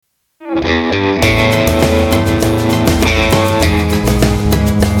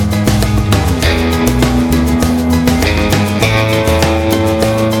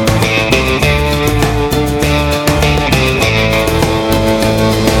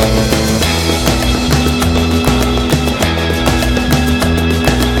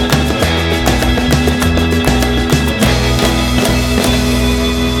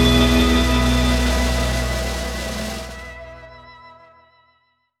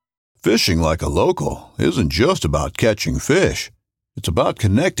Fishing like a local isn't just about catching fish. It's about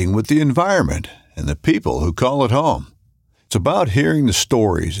connecting with the environment and the people who call it home. It's about hearing the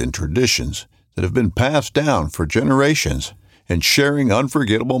stories and traditions that have been passed down for generations and sharing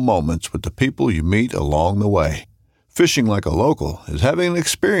unforgettable moments with the people you meet along the way. Fishing like a local is having an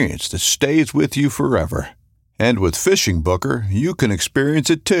experience that stays with you forever. And with Fishing Booker, you can experience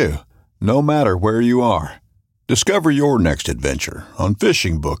it too, no matter where you are. Discover your next adventure on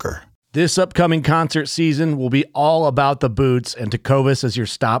Fishing Booker. This upcoming concert season will be all about the boots, and Tecovas is your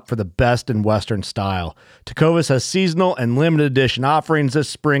stop for the best in Western style. Tecovas has seasonal and limited edition offerings this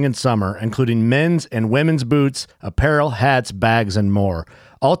spring and summer, including men's and women's boots, apparel, hats, bags, and more.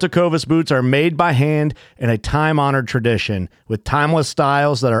 All Tecovas boots are made by hand in a time-honored tradition with timeless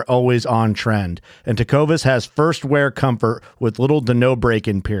styles that are always on trend. And Tecovas has first wear comfort with little to no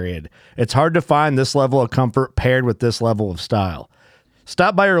break-in period. It's hard to find this level of comfort paired with this level of style.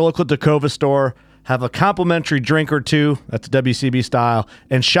 Stop by your local Tecovas store, have a complimentary drink or two, that's WCB style,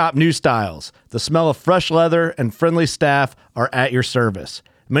 and shop new styles. The smell of fresh leather and friendly staff are at your service.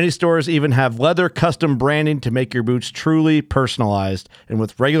 Many stores even have leather custom branding to make your boots truly personalized. And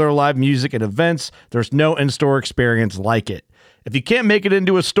with regular live music and events, there's no in-store experience like it. If you can't make it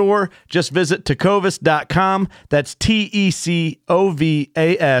into a store, just visit tecovas.com. That's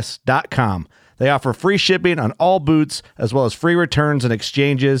TECOVAS.com. They offer free shipping on all boots, as well as free returns and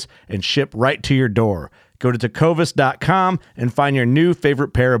exchanges, and ship right to your door. Go to tecovas.com and find your new favorite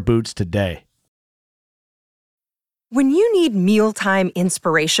pair of boots today. When you need mealtime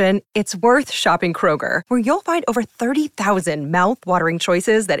inspiration, it's worth shopping Kroger, where you'll find over 30,000 mouth-watering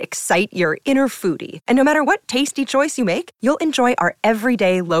choices that excite your inner foodie. And no matter what tasty choice you make, you'll enjoy our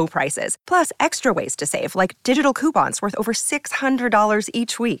everyday low prices, plus extra ways to save, like digital coupons worth over $600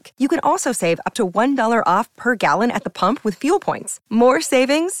 each week. You can also save up to $1 off per gallon at the pump with fuel points. More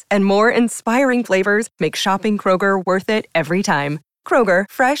savings and more inspiring flavors make shopping Kroger worth it every time. Kroger,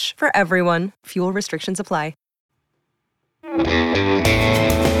 fresh for everyone. Fuel restrictions apply.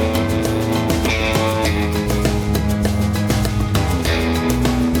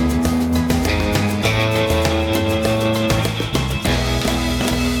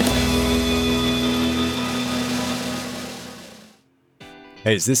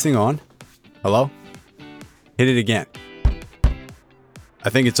 Hey, is this thing on? Hello? Hit it again. I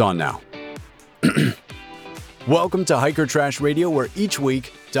think it's on now. Welcome to Hiker Trash Radio, where each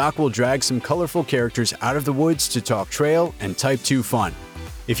week, Doc will drag some colorful characters out of the woods to talk trail and Type 2 fun.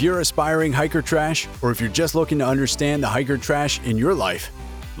 If you're aspiring hiker trash, or if you're just looking to understand the hiker trash in your life,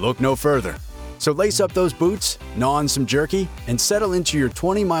 look no further. So lace up those boots, gnaw on some jerky, and settle into your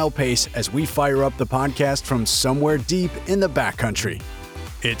 20-mile pace as we fire up the podcast from somewhere deep in the backcountry.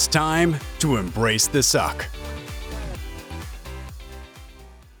 It's time to embrace the suck.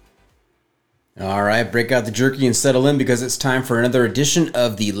 All right, break out the jerky and settle in, because it's time for another edition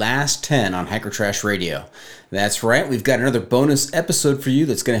of The Last 10 on Hiker Trash Radio. That's right, we've got another bonus episode for you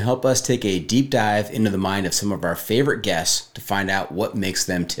that's going to help us take a deep dive into the mind of some of our favorite guests to find out what makes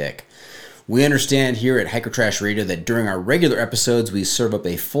them tick. We understand here at Hiker Trash Radio that during our regular episodes, we serve up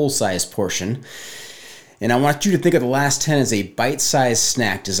a full-size portion. And I want you to think of The Last 10 as a bite-sized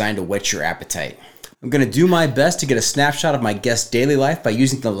snack designed to whet your appetite. I'm going to do my best to get a snapshot of my guest's daily life by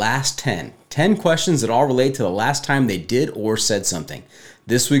using The Last 10. 10 questions that all relate to the last time they did or said something.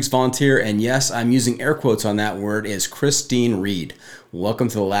 This week's volunteer, and yes, I'm using air quotes on that word, is Christine Reed. Welcome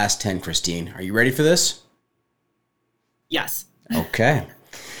to The Last 10, Christine. Are you ready for this? Yes. Okay.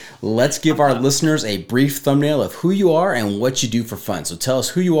 Let's give our listeners a brief thumbnail of who you are and what you do for fun. So tell us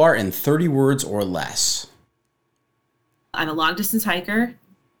who you are in 30 words or less. I'm a long-distance hiker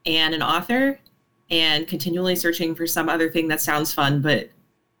and an author, and continually searching for some other thing that sounds fun but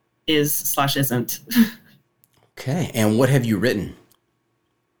is/isn't. Okay, and what have you written?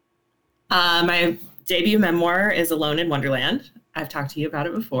 My debut memoir is Alone in Wonderland. I've talked to you about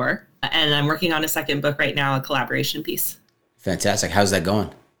it before, and I'm working on a second book right now, a collaboration piece. Fantastic. How's that going?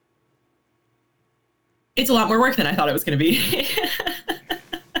 It's a lot more work than I thought it was going to be.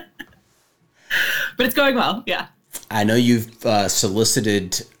 But it's going well, yeah. I know you've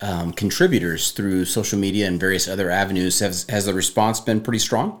solicited contributors through social media and various other avenues. Has the response been pretty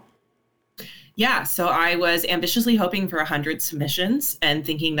strong? Yeah, so I was ambitiously hoping for 100 submissions and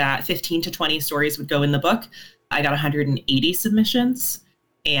thinking that 15 to 20 stories would go in the book. I got 180 submissions,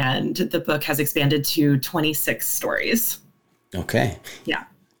 and the book has expanded to 26 stories. Okay. Yeah.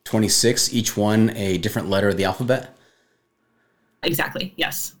 26, each one a different letter of the alphabet? Exactly,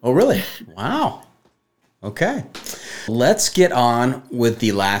 yes. Oh, really? Wow. Okay. Let's get on with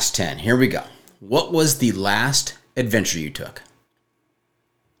the last 10. Here we go. What was the last adventure you took?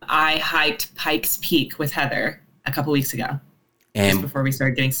 I hiked Pikes Peak with Heather a couple weeks ago, And just before we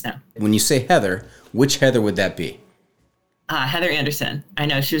started getting snow. when you say Heather, which Heather would that be? Heather Anderson. I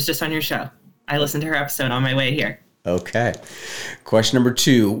know, she was just on your show. I listened to her episode on my way here. Okay. Question number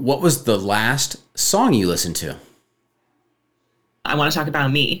 2. What was the last song you listened to? I Want to Talk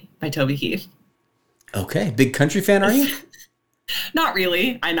About Me by Toby Keith. Okay. Big country fan, are you? Not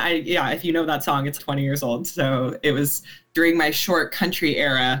really. And if you know that song, it's 20 years old. So it was during my short country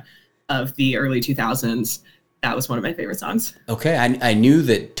era of the early 2000s. That was one of my favorite songs. Okay. I knew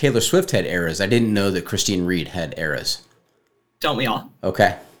that Taylor Swift had eras. I didn't know that Christine Reed had eras. Don't we all?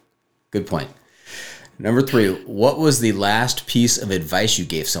 Okay. Good point. Number 3. What was the last piece of advice you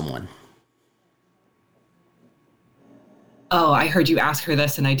gave someone? Oh, I heard you ask her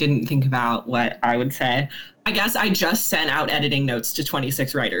this and I didn't think about what I would say. I guess I just sent out editing notes to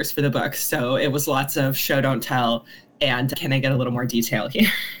 26 writers for the book. So it was lots of show, don't tell. And can I get a little more detail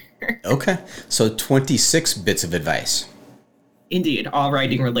here? Okay. So 26 bits of advice. Indeed. All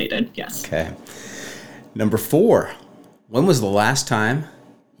writing related. Yes. Okay. Number 4. When was the last time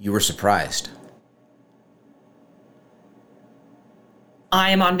you were surprised? I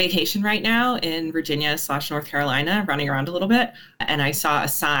am on vacation right now in Virginia/North Carolina, running around a little bit. And I saw a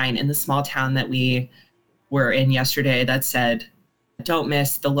sign in the small town that we were in yesterday that said, "Don't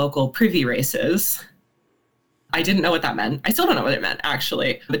miss the local privy races." I didn't know what that meant. I still don't know what it meant,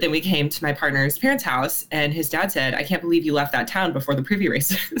 actually. But then we came to my partner's parents' house and his dad said, "I can't believe you left that town before the privy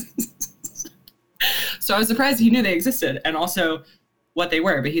races." So I was surprised he knew they existed and also what they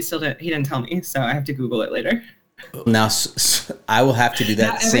were, but he didn't tell me. So I have to Google it later. Now, I will have to do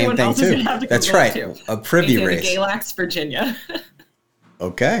that same thing too. That's right. A privy race. Galax, Virginia.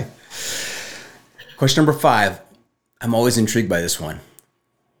 Okay. Question number 5. I'm always intrigued by this one.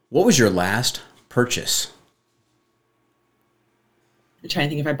 What was your last purchase? I'm trying to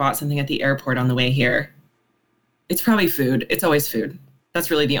think if I bought something at the airport on the way here. It's probably food. It's always food. That's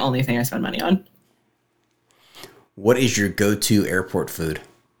really the only thing I spend money on. What is your go-to airport food?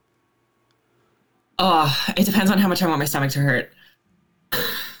 Oh, it depends on how much I want my stomach to hurt.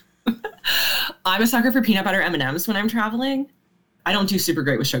 I'm a sucker for peanut butter M&Ms when I'm traveling. I don't do super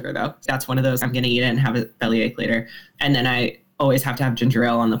great with sugar, though. That's one of those I'm going to eat it and have a bellyache later. And then I always have to have ginger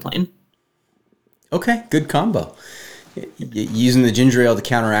ale on the plane. Okay, good combo. Using the ginger ale to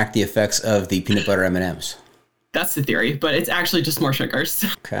counteract the effects of the peanut butter M&Ms. That's the theory, but it's actually just more sugars.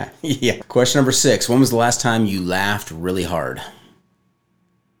 Okay, yeah. Question number 6. When was the last time you laughed really hard?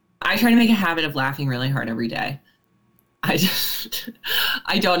 I try to make a habit of laughing really hard every day. I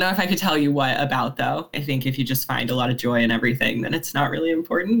don't know if I could tell you what about, though. I think if you just find a lot of joy in everything, then it's not really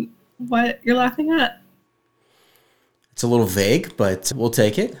important what you're laughing at. It's a little vague, but we'll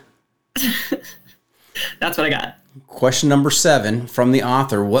take it. That's what I got. Question number 7 from the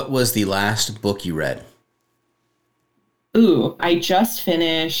author. What was the last book you read? Ooh, I just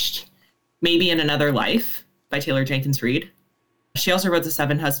finished Maybe in Another Life by Taylor Jenkins Reid. She also wrote The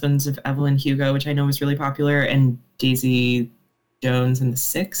Seven Husbands of Evelyn Hugo, which I know was really popular, and Daisy Jones and the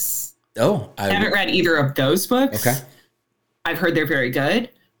Six. Oh, I haven't read either of those books. Okay. I've heard they're very good.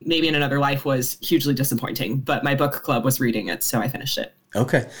 Maybe in Another Life was hugely disappointing, but my book club was reading it, so I finished it.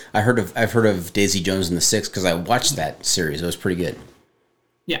 Okay. I've heard of Daisy Jones and the Six because I watched that series. It was pretty good.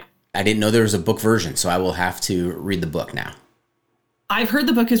 Yeah. I didn't know there was a book version, so I will have to read the book now. I've heard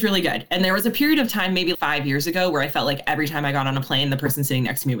the book is really good. And there was a period of time, maybe 5 years ago, where I felt like every time I got on a plane, the person sitting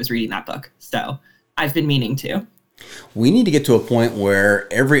next to me was reading that book. So I've been meaning to. We need to get to a point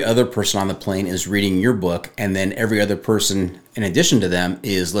where every other person on the plane is reading your book, and then every other person, in addition to them,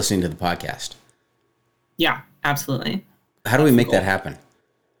 is listening to the podcast. Yeah, absolutely. How do we make that happen?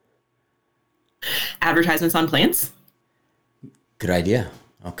 Advertisements on planes. Good idea.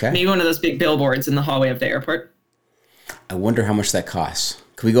 Okay. Maybe one of those big billboards in the hallway of the airport. I wonder how much that costs.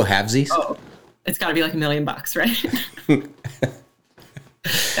 Could we go halvesies? Oh, it's got to be like $1 million, right?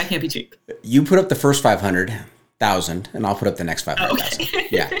 That can't be cheap. You put up the first 500,000, and I'll put up the next 500,000. Okay.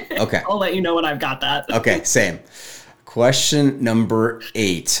 Yeah. Okay. I'll let you know when I've got that. Okay. Same. Question number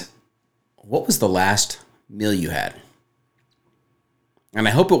 8. What was the last meal you had? And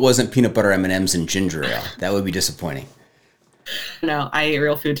I hope it wasn't peanut butter M&Ms and ginger ale. That would be disappointing. No, I ate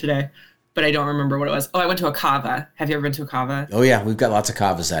real food today. but I don't remember what it was. Oh, I went to a kava. Have you ever been to a kava? Oh yeah, we've got lots of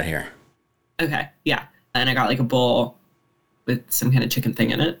kavas out here. Okay, yeah. And I got like a bowl with some kind of chicken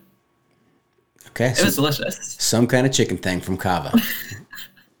thing in it. Okay. It was delicious. Some kind of chicken thing from kava.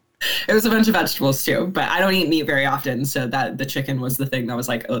 It was a bunch of vegetables too, but I don't eat meat very often, so that the chicken was the thing that was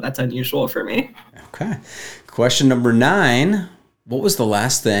like, oh, that's unusual for me. Okay. Question number 9. What was the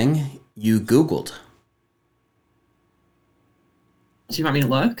last thing you Googled? Do you want me to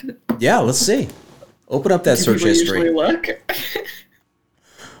look? Yeah, let's see. Open up that Do search people history. usually look?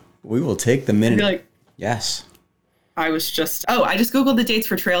 We will take the minute. Like, Yes. I just Googled the dates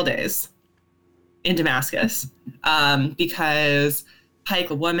for trail days in Damascus because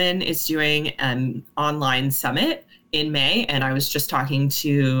Hike a Woman is doing an online summit in May. And I was just talking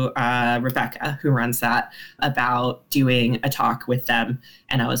to Rebecca, who runs that, about doing a talk with them.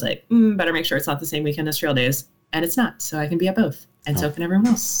 And I was like, better make sure it's not the same weekend as trail days. And it's not. So I can be at both. And so can everyone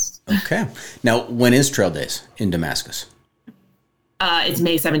else. Okay. Now, when is Trail Days in Damascus? It's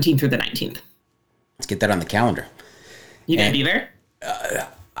May 17th through the 19th. Let's get that on the calendar. You gonna be there?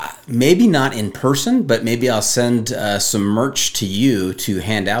 Maybe not in person, but maybe I'll send some merch to you to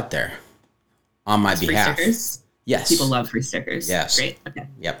hand out there on my behalf. Free stickers? Yes. People love free stickers. Yes. Great. Okay.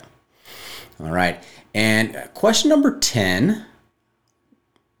 Yep. All right. And question number 10.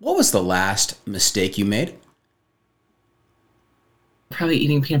 What was the last mistake you made? Probably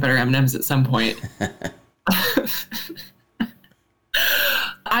eating peanut butter M&Ms at some point.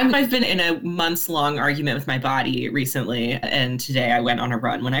 I've been in a months-long argument with my body recently, and today I went on a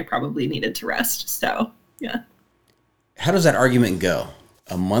run when I probably needed to rest. So, yeah. How does that argument go?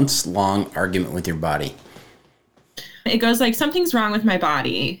 A months-long argument with your body? It goes like, something's wrong with my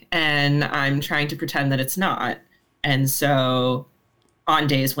body, and I'm trying to pretend that it's not. And so on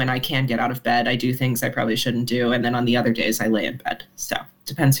days when I can get out of bed, I do things I probably shouldn't do. And then on the other days, I lay in bed. So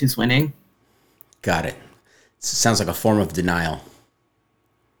depends who's winning. Got it. Sounds like a form of denial.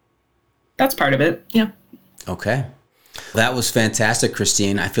 That's part of it. Yeah. Okay. That was fantastic,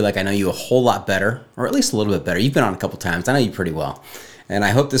 Christine. I feel like I know you a whole lot better, or at least a little bit better. You've been on a couple times. I know you pretty well. And I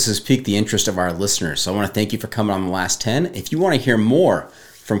hope this has piqued the interest of our listeners. So I want to thank you for coming on the last 10. If you want to hear more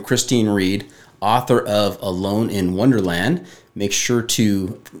from Christine Reed, author of Alone in Wonderland, make sure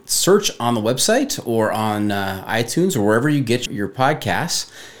to search on the website or on iTunes or wherever you get your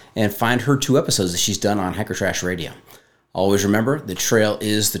podcasts and find her 2 episodes that she's done on Hiker Trash Radio. Always remember, the trail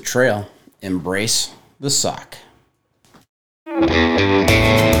is the trail. Embrace the sock.